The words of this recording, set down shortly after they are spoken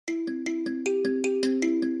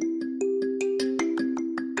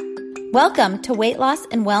Welcome to Weight Loss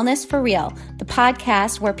and Wellness for Real, the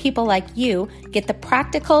podcast where people like you get the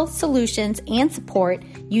practical solutions and support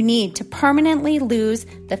you need to permanently lose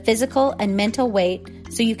the physical and mental weight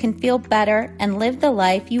so you can feel better and live the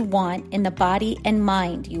life you want in the body and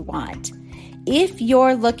mind you want. If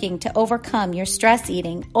you're looking to overcome your stress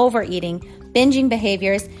eating, overeating, binging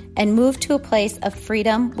behaviors, and move to a place of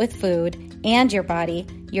freedom with food and your body,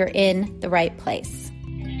 you're in the right place.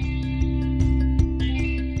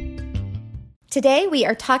 Today, we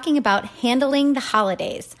are talking about handling the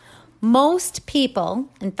holidays. Most people,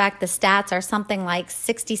 in fact, the stats are something like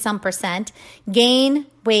 60-some%, gain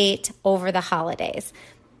weight over the holidays.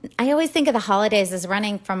 I always think of the holidays as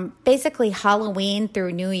running from basically Halloween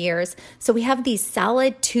through New Year's. So we have these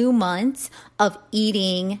solid 2 months of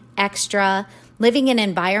eating extra, living in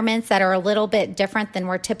environments that are a little bit different than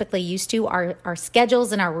we're typically used to. Our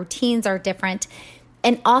schedules and our routines are different.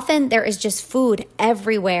 And often there is just food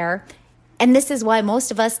everywhere. And this is why most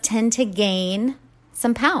of us tend to gain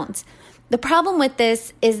some pounds. The problem with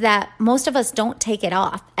this is that most of us don't take it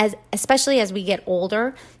off, especially as we get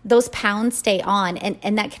older. Those pounds stay on,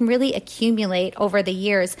 and that can really accumulate over the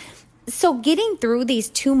years. So getting through these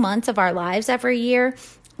 2 months of our lives every year,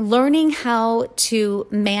 learning how to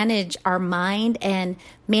manage our mind and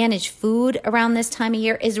manage food around this time of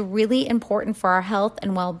year is really important for our health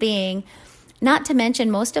and well-being. Not to mention,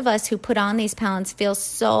 most of us who put on these pounds feel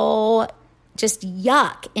so just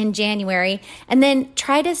yuck in January, and then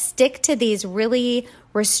try to stick to these really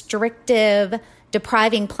restrictive,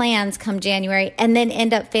 depriving plans come January, and then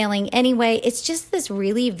end up failing anyway. It's just this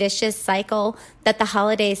really vicious cycle that the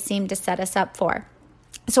holidays seem to set us up for.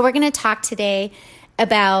 So we're going to talk today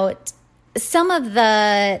about some of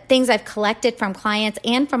the things I've collected from clients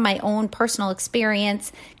and from my own personal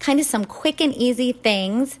experience, kind of some quick and easy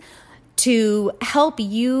things to help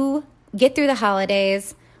you get through the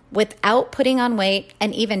holidays without putting on weight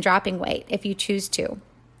and even dropping weight if you choose to.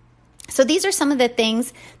 So these are some of the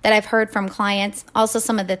things that I've heard from clients, also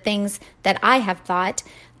some of the things that I have thought.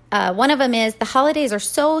 One of them is the holidays are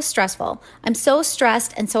so stressful. I'm so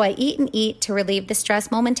stressed, and so I eat and eat to relieve the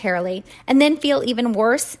stress momentarily, and then feel even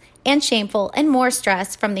worse and shameful and more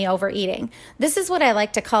stress from the overeating. This is what I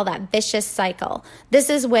like to call that vicious cycle. This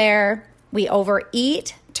is where we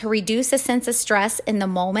overeat to reduce a sense of stress in the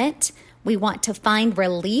moment. We want to find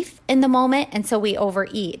relief in the moment, and so we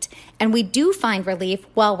overeat. And we do find relief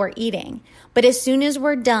while we're eating. But as soon as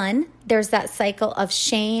we're done, there's that cycle of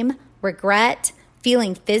shame, regret,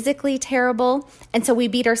 feeling physically terrible, and so we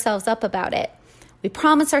beat ourselves up about it. We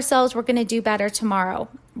promise ourselves we're going to do better tomorrow.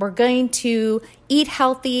 We're going to eat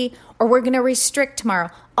healthy, or we're going to restrict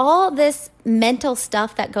tomorrow. All this mental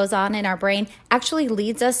stuff that goes on in our brain actually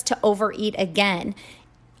leads us to overeat again.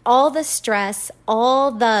 All the stress, all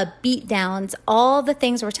the beat downs, all the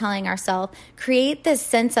things we're telling ourselves create this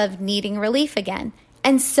sense of needing relief again.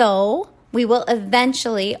 And so we will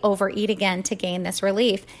eventually overeat again to gain this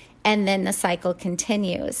relief. And then the cycle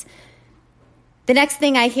continues. The next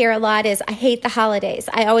thing I hear a lot is, I hate the holidays.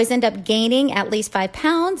 I always end up gaining at least 5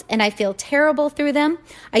 pounds and I feel terrible through them.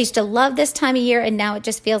 I used to love this time of year and now it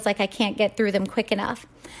just feels like I can't get through them quick enough.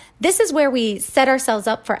 This is where we set ourselves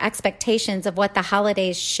up for expectations of what the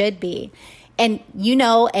holidays should be. And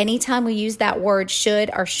anytime we use that word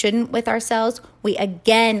should or shouldn't with ourselves, we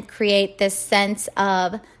again create this sense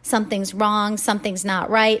of something's wrong, something's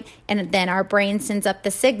not right. And then our brain sends up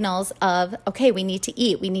the signals of, okay, we need to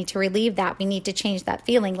eat. We need to relieve that. We need to change that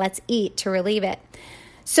feeling. Let's eat to relieve it.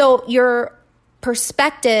 So your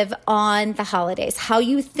perspective on the holidays, how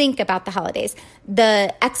you think about the holidays,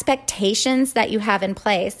 the expectations that you have in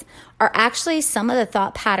place are actually some of the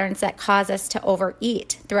thought patterns that cause us to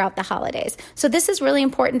overeat throughout the holidays. So this is really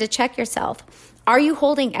important to check yourself. Are you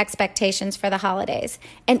holding expectations for the holidays?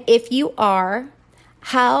 And if you are,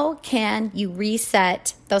 how can you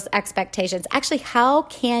reset those expectations? Actually, how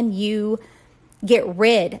can you get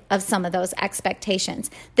rid of some of those expectations?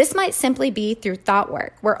 This might simply be through thought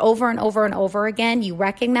work, where over and over and over again, you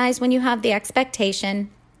recognize when you have the expectation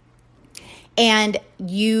and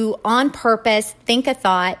you on purpose think a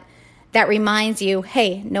thought that reminds you,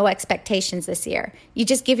 hey, no expectations this year. You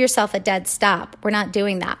just give yourself a dead stop. We're not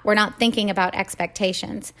doing that. We're not thinking about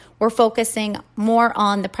expectations. We're focusing more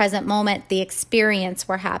on the present moment, the experience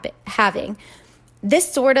we're having.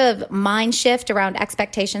 This sort of mind shift around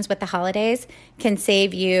expectations with the holidays can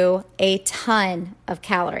save you a ton of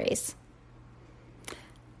calories.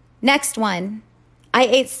 Next one, I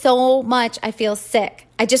ate so much I feel sick.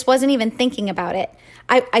 I just wasn't even thinking about it.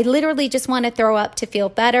 I literally just want to throw up to feel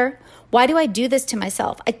better. Why do I do this to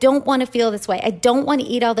myself? I don't want to feel this way. I don't want to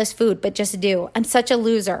eat all this food, but just do. I'm such a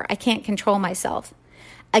loser. I can't control myself.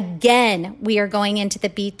 Again, we are going into the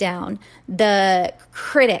beatdown, the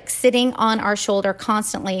critic sitting on our shoulder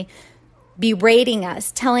constantly, berating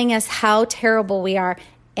us, telling us how terrible we are.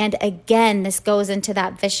 And again, this goes into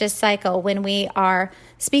that vicious cycle. When we are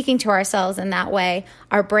speaking to ourselves in that way,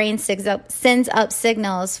 our brain sends up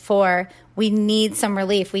signals for, we need some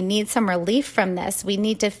relief. We need some relief from this. We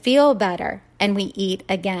need to feel better. And we eat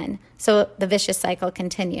again. So the vicious cycle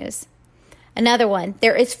continues. Another one,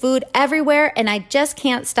 there is food everywhere and I just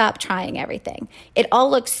can't stop trying everything. It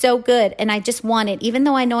all looks so good and I just want it, even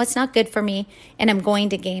though I know it's not good for me and I'm going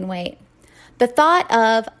to gain weight. The thought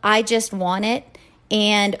of, I just want it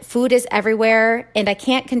and food is everywhere and I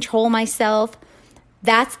can't control myself,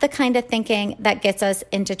 that's the kind of thinking that gets us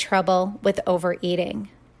into trouble with overeating.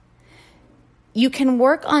 You can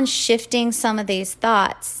work on shifting some of these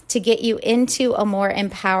thoughts to get you into a more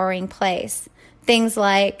empowering place. Things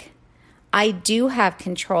like, I do have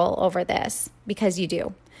control over this, because you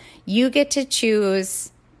do. You get to choose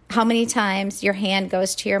how many times your hand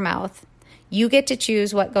goes to your mouth. You get to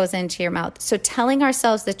choose what goes into your mouth. So telling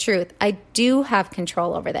ourselves the truth, I do have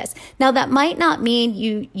control over this. Now, that might not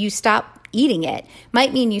mean you stop eating it.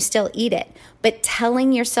 Might mean you still eat it. But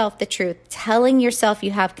telling yourself the truth, telling yourself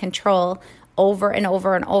you have control over and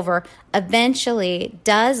over and over, eventually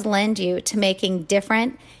does lend you to making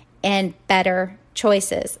different and better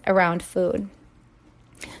choices around food.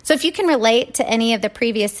 So if you can relate to any of the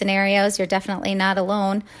previous scenarios, you're definitely not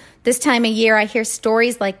alone. This time of year, I hear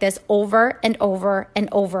stories like this over and over and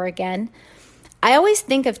over again. I always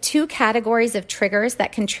think of two categories of triggers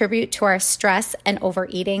that contribute to our stress and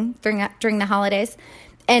overeating during the holidays.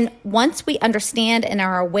 And once we understand and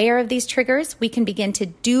are aware of these triggers, we can begin to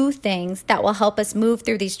do things that will help us move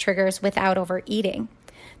through these triggers without overeating.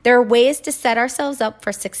 There are ways to set ourselves up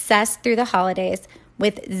for success through the holidays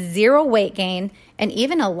with zero weight gain and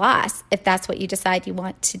even a loss if that's what you decide you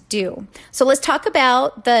want to do. So let's talk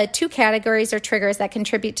about the two categories or triggers that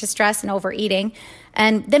contribute to stress and overeating,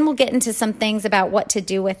 and then we'll get into some things about what to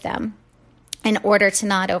do with them in order to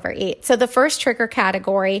not overeat. So the first trigger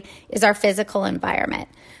category is our physical environment.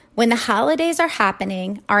 When the holidays are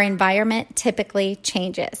happening, our environment typically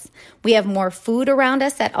changes. We have more food around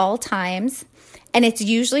us at all times. And it's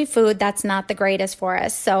usually food that's not the greatest for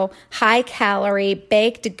us. So high calorie,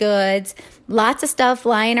 baked goods, lots of stuff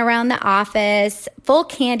lying around the office, full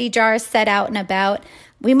candy jars set out and about.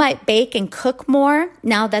 We might bake and cook more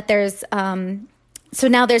now that there's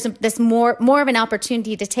this more of an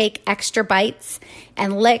opportunity to take extra bites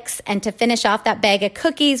and licks and to finish off that bag of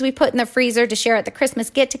cookies we put in the freezer to share at the Christmas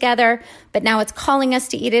get together. But now it's calling us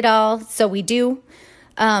to eat it all, so we do.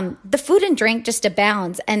 The food and drink just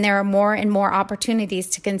abounds, and there are more and more opportunities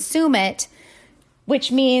to consume it,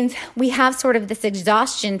 which means we have sort of this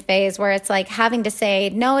exhaustion phase where it's like having to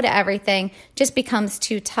say no to everything just becomes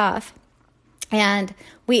too tough. And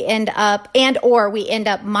we end up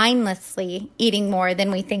mindlessly eating more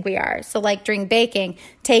than we think we are. So like during baking,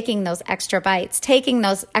 taking those extra bites, taking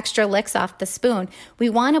those extra licks off the spoon.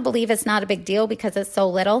 We want to believe it's not a big deal because it's so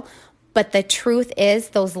little. But the truth is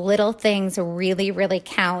those little things really, really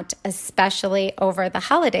count, especially over the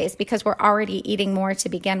holidays because we're already eating more to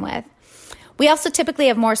begin with. We also typically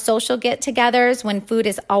have more social get-togethers when food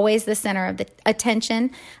is always the center of the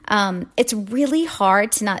attention. It's really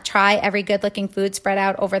hard to not try every good-looking food spread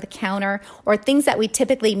out over the counter or things that we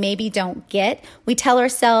typically maybe don't get. We tell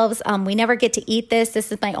ourselves, we never get to eat this.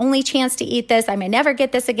 This is my only chance to eat this. I may never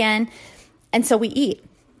get this again. And so we eat.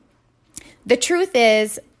 The truth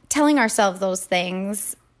is, telling ourselves those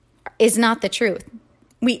things is not the truth.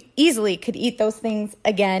 We easily could eat those things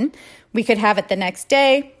again. We could have it the next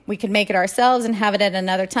day. We could make it ourselves and have it at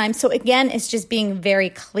another time. So again, it's just being very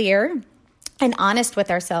clear and honest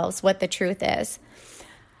with ourselves what the truth is.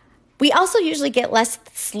 We also usually get less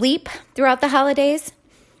sleep throughout the holidays.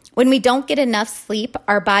 When we don't get enough sleep,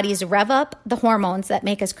 our bodies rev up the hormones that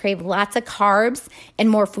make us crave lots of carbs and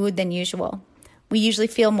more food than usual. We usually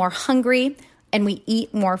feel more hungry, and we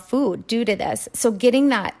eat more food due to this. So getting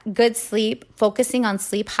that good sleep, focusing on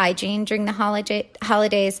sleep hygiene during the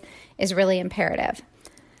holidays is really imperative.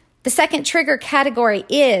 The second trigger category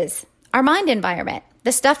is our mind environment,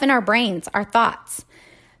 the stuff in our brains, our thoughts.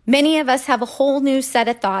 Many of us have a whole new set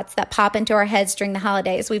of thoughts that pop into our heads during the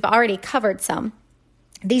holidays. We've already covered some.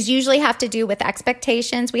 These usually have to do with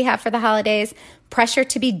expectations we have for the holidays, pressure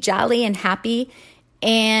to be jolly and happy,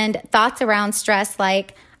 and thoughts around stress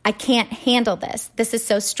like, I can't handle this. This is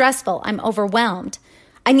so stressful. I'm overwhelmed.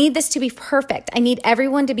 I need this to be perfect. I need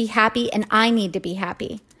everyone to be happy and I need to be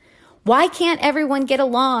happy. Why can't everyone get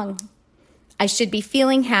along? I should be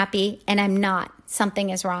feeling happy and I'm not. Something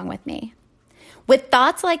is wrong with me. With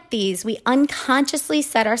thoughts like these, we unconsciously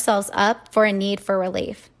set ourselves up for a need for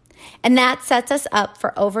relief. And that sets us up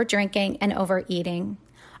for overdrinking and overeating.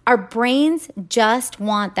 Our brains just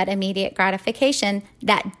want that immediate gratification,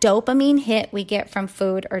 that dopamine hit we get from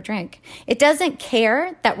food or drink. It doesn't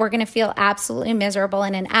care that we're going to feel absolutely miserable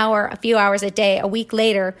in an hour, a few hours a day, a week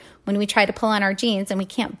later when we try to pull on our jeans and we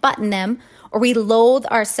can't button them, or we loathe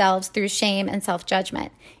ourselves through shame and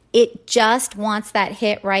self-judgment. It just wants that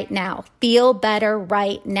hit right now. Feel better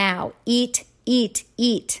right now. Eat, eat,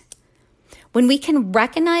 eat. When we can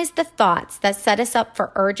recognize the thoughts that set us up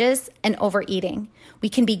for urges and overeating, we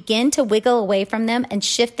can begin to wiggle away from them and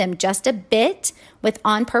shift them just a bit with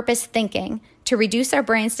on-purpose thinking to reduce our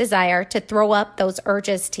brain's desire to throw up those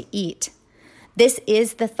urges to eat. This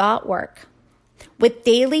is the thought work. With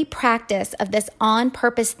daily practice of this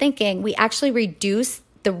on-purpose thinking, we actually reduce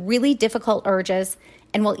the really difficult urges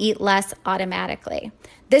and will eat less automatically.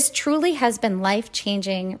 This truly has been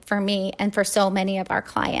life-changing for me and for so many of our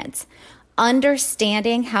clients.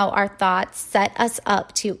 Understanding how our thoughts set us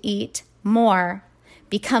up to eat more,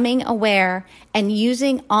 becoming aware, and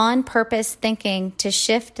using on-purpose thinking to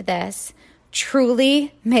shift this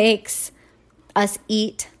truly makes us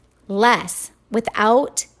eat less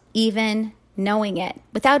without even knowing it,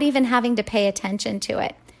 without even having to pay attention to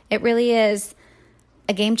it. It really is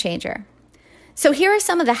a game changer. So here are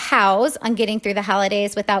some of the hows on getting through the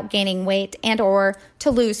holidays without gaining weight and or to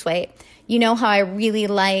lose weight. You know how I really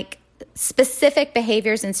like specific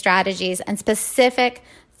behaviors and strategies and specific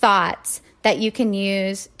thoughts that you can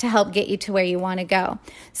use to help get you to where you want to go.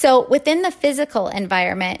 So within the physical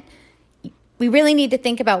environment, we really need to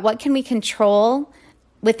think about what can we control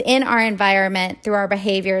within our environment through our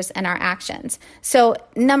behaviors and our actions. So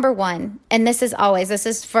number one, and this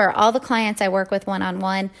is for all the clients I work with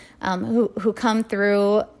one-on-one who come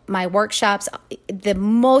through my workshops, the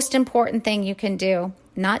most important thing you can do,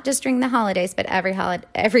 not just during the holidays, but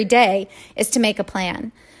every day, is to make a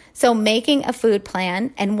plan. So making a food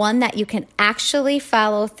plan, and one that you can actually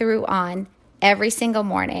follow through on every single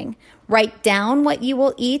morning. Write down what you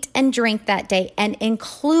will eat and drink that day and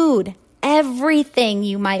include everything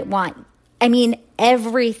you might want. I mean,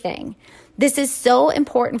 everything. This is so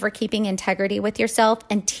important for keeping integrity with yourself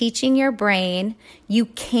and teaching your brain you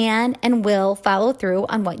can and will follow through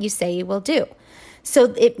on what you say you will do.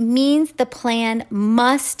 So it means the plan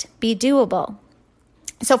must be doable.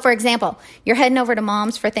 So for example, you're heading over to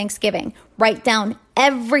Mom's for Thanksgiving. Write down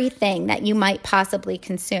everything that you might possibly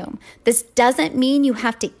consume. This doesn't mean you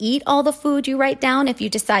have to eat all the food you write down if you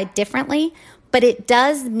decide differently, but it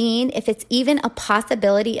does mean if it's even a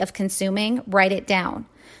possibility of consuming, write it down.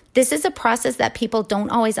 This is a process that people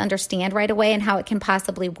don't always understand right away and how it can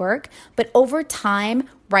possibly work, but over time,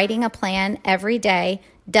 writing a plan every day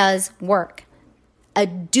does work. A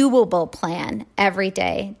doable plan every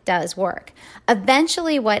day does work.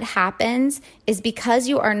 Eventually what happens is because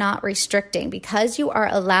you are not restricting, because you are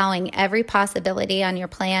allowing every possibility on your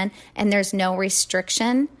plan and there's no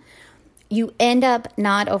restriction, you end up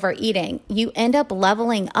not overeating. You end up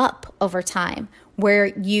leveling up over time where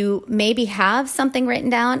you maybe have something written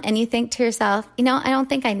down and you think to yourself, I don't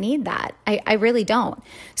think I need that. I really don't.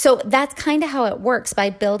 So that's kind of how it works, by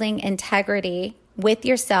building integrity with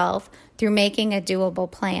yourself through making a doable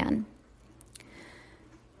plan.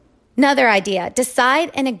 Another idea,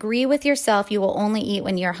 decide and agree with yourself you will only eat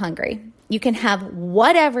when you're hungry. You can have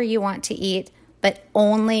whatever you want to eat, but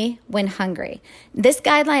only when hungry. This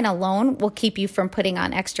guideline alone will keep you from putting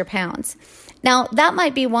on extra pounds. Now, that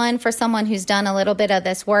might be one for someone who's done a little bit of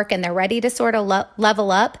this work and they're ready to sort of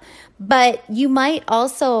level up, but you might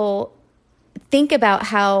also think about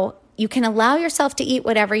how you can allow yourself to eat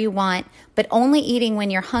whatever you want, but only eating when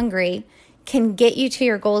you're hungry can get you to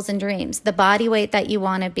your goals and dreams, the body weight that you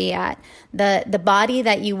want to be at, the body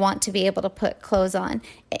that you want to be able to put clothes on.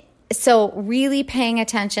 So really paying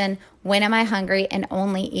attention, when am I hungry, and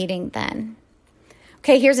only eating then.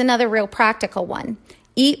 Okay, here's another real practical one.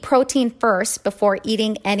 Eat protein first before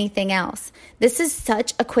eating anything else. This is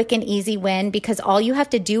such a quick and easy win because all you have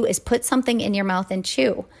to do is put something in your mouth and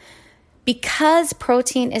chew. Because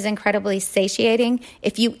protein is incredibly satiating,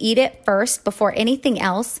 if you eat it first before anything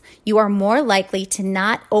else, you are more likely to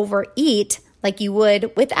not overeat like you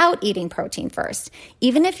would without eating protein first.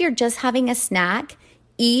 Even if you're just having a snack,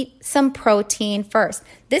 eat some protein first.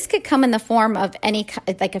 This could come in the form of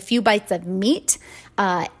like a few bites of meat,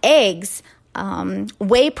 eggs,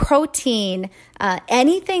 whey protein,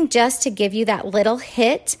 anything just to give you that little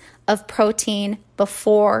hit of protein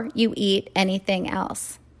before you eat anything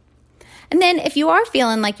else. And then if you are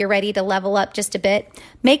feeling like you're ready to level up just a bit,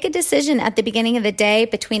 make a decision at the beginning of the day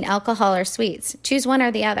between alcohol or sweets. Choose one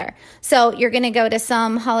or the other. So you're going to go to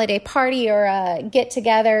some holiday party or a get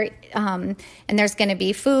together, and there's going to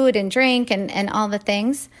be food and drink and all the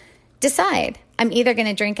things. Decide, I'm either going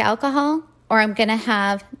to drink alcohol or I'm going to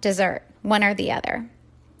have dessert, one or the other.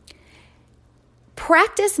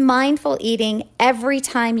 Practice mindful eating every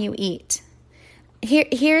time you eat.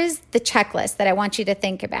 Here's the checklist that I want you to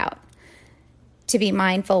think about to be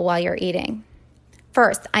mindful while you're eating.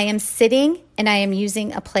 First, I am sitting and I am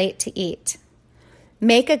using a plate to eat.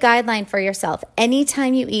 Make a guideline for yourself.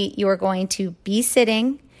 Anytime you eat, you are going to be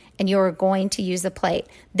sitting and you are going to use a plate.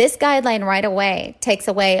 This guideline right away takes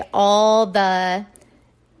away all the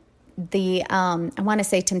I want to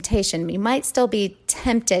say temptation. You might still be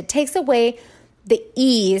tempted. Takes away the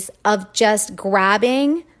ease of just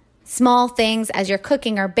grabbing small things as you're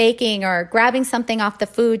cooking or baking or grabbing something off the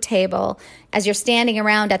food table as you're standing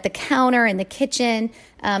around at the counter in the kitchen,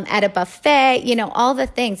 at a buffet, all the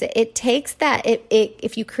things. It takes that,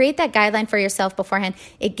 if you create that guideline for yourself beforehand,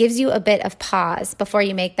 it gives you a bit of pause before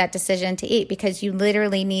you make that decision to eat, because you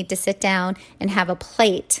literally need to sit down and have a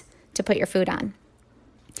plate to put your food on.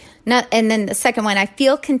 And then the second one, I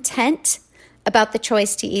feel content about the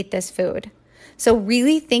choice to eat this food. So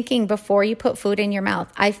really thinking before you put food in your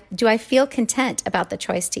mouth, do I feel content about the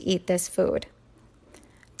choice to eat this food?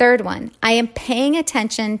 Third one, I am paying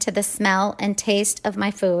attention to the smell and taste of my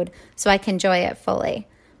food so I can enjoy it fully.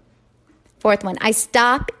 Fourth one, I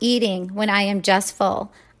stop eating when I am just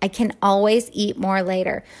full. I can always eat more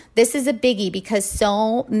later. This is a biggie because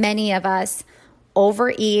so many of us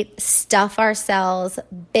overeat, stuff ourselves,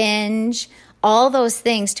 binge, all those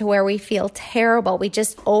things to where we feel terrible. We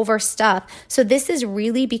just overstuff. So this is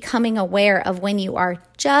really becoming aware of when you are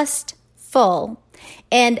just full.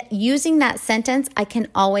 And using that sentence, I can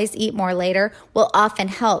always eat more later, will often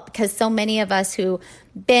help, because so many of us who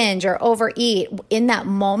binge or overeat in that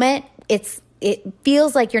moment, it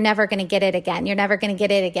feels like you're never going to get it again. You're never going to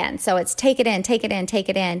get it again. So it's take it in, take it in, take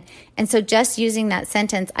it in. And so just using that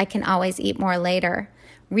sentence, I can always eat more later,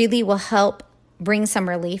 really will help bring some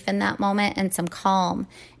relief in that moment and some calm,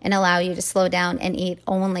 and allow you to slow down and eat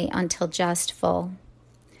only until just full.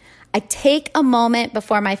 I take a moment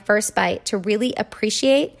before my first bite to really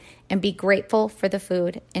appreciate and be grateful for the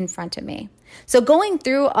food in front of me. So going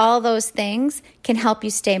through all those things can help you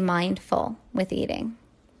stay mindful with eating.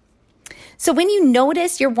 So when you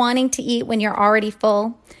notice you're wanting to eat when you're already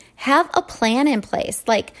full, have a plan in place,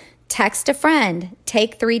 like text a friend,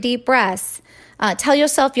 take 3 deep breaths, tell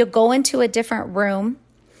yourself you'll go into a different room,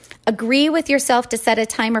 agree with yourself to set a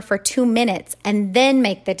timer for 2 minutes, and then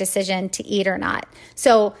make the decision to eat or not.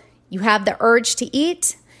 So you have the urge to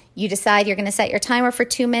eat, you decide you're going to set your timer for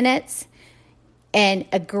 2 minutes, and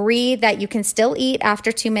agree that you can still eat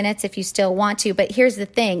after 2 minutes if you still want to. But here's the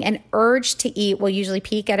thing, an urge to eat will usually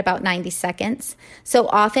peak at about 90 seconds. So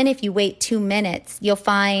often if you wait 2 minutes, you'll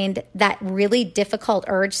find that really difficult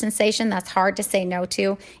urge sensation that's hard to say no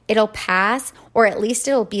to, it'll pass, or at least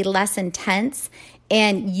it'll be less intense,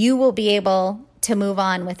 and you will be able to move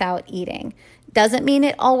on without eating. Doesn't mean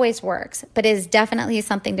it always works, but it is definitely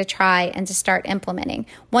something to try and to start implementing.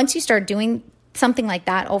 Once you start doing something like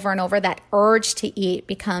that over and over, that urge to eat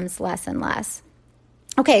becomes less and less.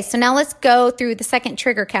 Okay, so now let's go through the second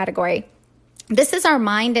trigger category. This is our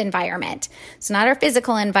mind environment. It's not our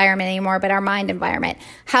physical environment anymore, but our mind environment.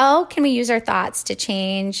 How can we use our thoughts to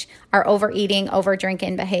change our overeating,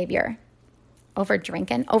 overdrinking behavior?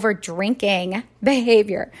 Overdrinking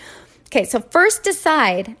behavior. Okay, so first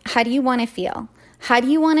decide, how do you want to feel? How do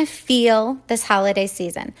you want to feel this holiday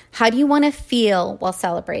season? How do you want to feel while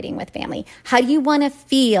celebrating with family? How do you want to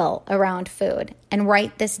feel around food? And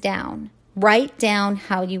write this down. Write down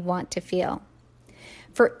how you want to feel.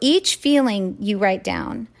 For each feeling you write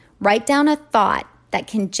down a thought that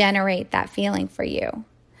can generate that feeling for you.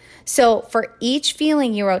 So for each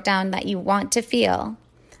feeling you wrote down that you want to feel,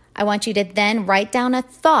 I want you to then write down a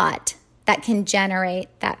thought that can generate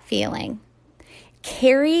that feeling.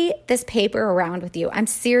 Carry this paper around with you. I'm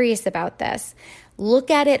serious about this.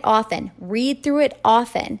 Look at it often. Read through it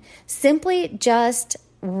often. Simply just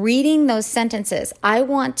reading those sentences. I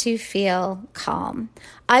want to feel calm.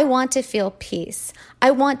 I want to feel peace.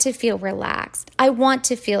 I want to feel relaxed. I want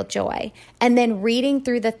to feel joy. And then reading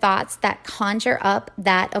through the thoughts that conjure up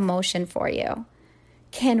that emotion for you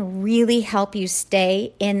can really help you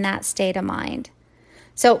stay in that state of mind.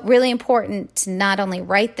 So really important to not only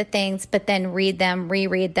write the things, but then read them,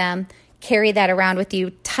 reread them, carry that around with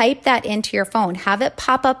you. Type that into your phone. Have it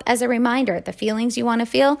pop up as a reminder, the feelings you want to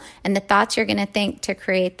feel and the thoughts you're going to think to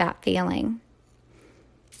create that feeling.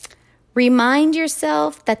 Remind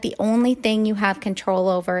yourself that the only thing you have control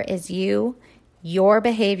over is you, your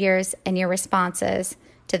behaviors, and your responses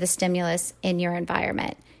to the stimulus in your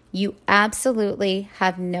environment. You absolutely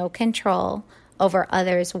have no control over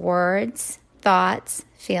others' words, thoughts,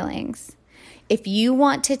 feelings. If you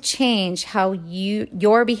want to change how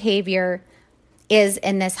your behavior is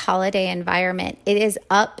in this holiday environment, it is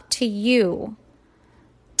up to you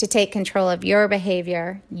to take control of your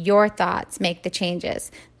behavior, your thoughts, make the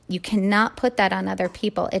changes. You cannot put that on other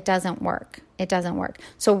people. It doesn't work. It doesn't work.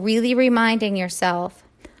 So really reminding yourself,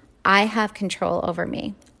 I have control over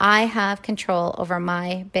me. I have control over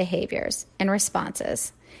my behaviors and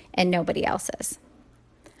responses, and nobody else's.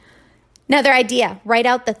 Another idea, write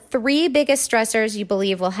out the 3 biggest stressors you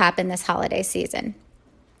believe will happen this holiday season.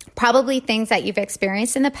 Probably things that you've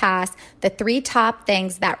experienced in the past, the 3 top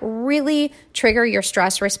things that really trigger your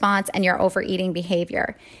stress response and your overeating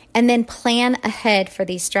behavior. And then plan ahead for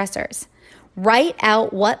these stressors. Write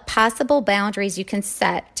out what possible boundaries you can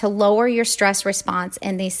set to lower your stress response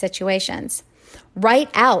in these situations. Write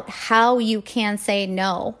out how you can say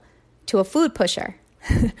no to a food pusher.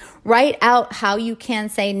 Write out how you can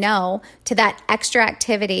say no to that extra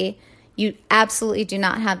activity you absolutely do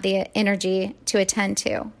not have the energy to attend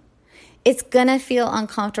to. It's going to feel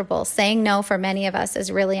uncomfortable. Saying no for many of us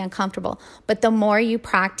is really uncomfortable. But the more you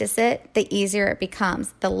practice it, the easier it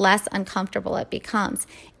becomes, the less uncomfortable it becomes.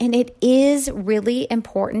 And it is really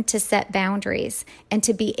important to set boundaries and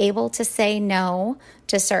to be able to say no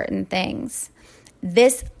to certain things.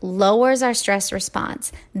 This lowers our stress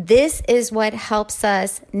response. This is what helps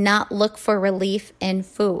us not look for relief in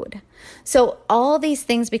food. So all these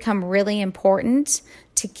things become really important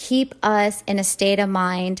to keep us in a state of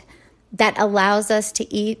mind that allows us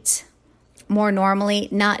to eat more normally,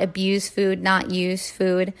 not abuse food, not use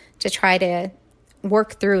food to try to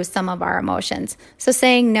work through some of our emotions. So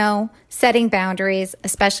saying no, setting boundaries,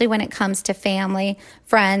 especially when it comes to family,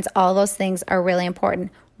 friends, all those things are really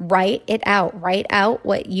important. Write it out. Write out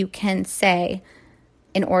what you can say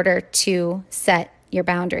in order to set your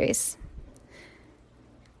boundaries.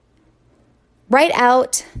 Write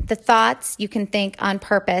out the thoughts you can think on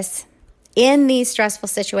purpose in these stressful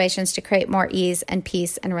situations to create more ease and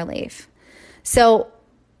peace and relief. So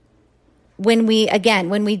when we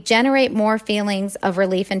generate more feelings of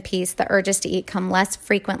relief and peace, the urges to eat come less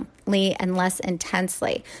frequently and less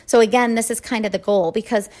intensely. So again, this is kind of the goal,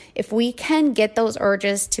 because if we can get those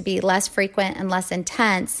urges to be less frequent and less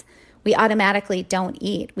intense, we automatically don't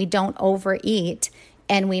eat. We don't overeat,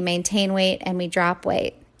 and we maintain weight and we drop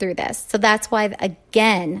weight through this. So that's why,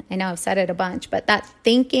 again, I know I've said it a bunch, but that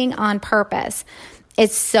thinking on purpose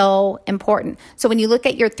is so important. So when you look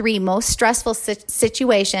at your 3 most stressful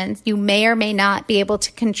situations, you may or may not be able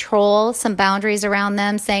to control some boundaries around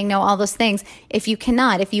them, saying no, all those things. If you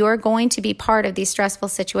cannot, if you are going to be part of these stressful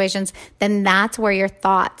situations, then that's where your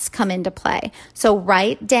thoughts come into play. So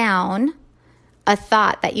write down a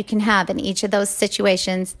thought that you can have in each of those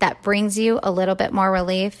situations that brings you a little bit more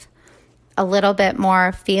relief, a little bit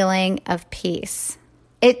more feeling of peace.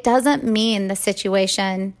 It doesn't mean the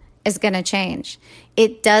situation is going to change.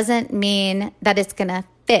 It doesn't mean that it's going to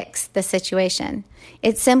fix the situation.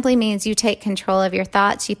 It simply means you take control of your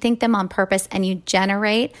thoughts, you think them on purpose, and you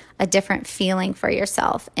generate a different feeling for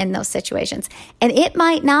yourself in those situations. And it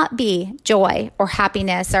might not be joy or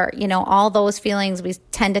happiness or, all those feelings we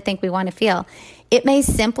tend to think we want to feel. It may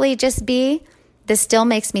simply just be, this still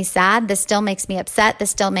makes me sad, this still makes me upset,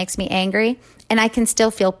 this still makes me angry, and I can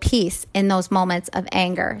still feel peace in those moments of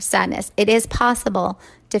anger, sadness. It is possible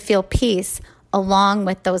to feel peace along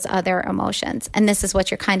with those other emotions, and this is what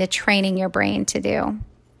you're kind of training your brain to do.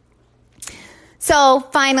 So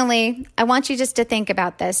finally, I want you just to think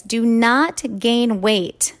about this. Do not gain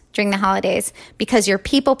weight during the holidays because you're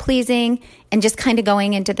people-pleasing and just kind of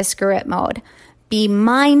going into the screw-it mode. Be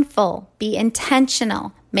mindful, be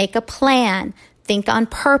intentional, make a plan, think on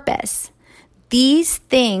purpose. These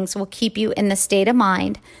things will keep you in the state of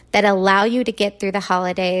mind that allow you to get through the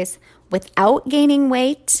holidays without gaining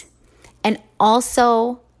weight and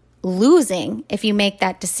also losing if you make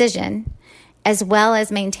that decision, as well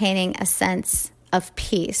as maintaining a sense of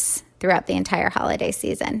peace throughout the entire holiday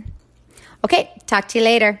season. Okay, talk to you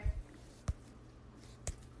later.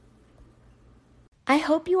 I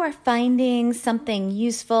hope you are finding something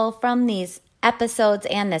useful from these episodes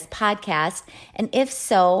and this podcast. And if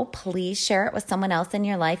so, please share it with someone else in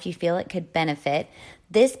your life you feel it could benefit.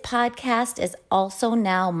 This podcast is also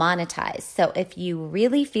now monetized. So if you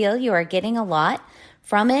really feel you are getting a lot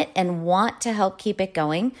from it and want to help keep it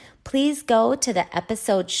going, please go to the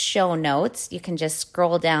episode show notes. You can just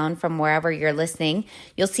scroll down from wherever you're listening.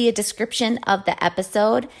 You'll see a description of the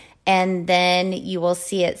episode, And then you will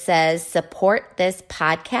see it says support this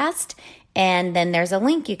podcast. And then there's a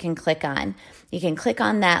link you can click on. You can click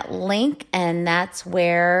on that link, and that's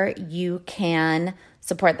where you can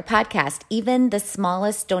support the podcast. Even the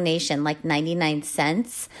smallest donation, like 99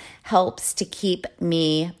 cents, helps to keep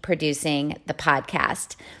me producing the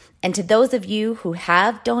podcast. And to those of you who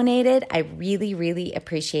have donated, I really, really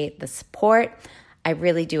appreciate the support. I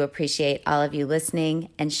really do appreciate all of you listening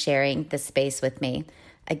and sharing the space with me.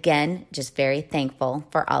 Again, just very thankful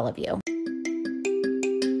for all of you.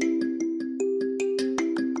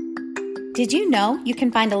 Did you know you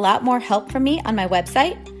can find a lot more help from me on my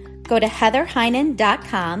website? Go to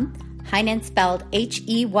heatherheynen.com, Heynen spelled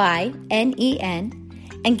Heynen,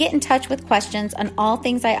 and get in touch with questions on all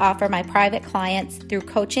things I offer my private clients through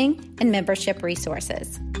coaching and membership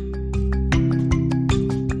resources.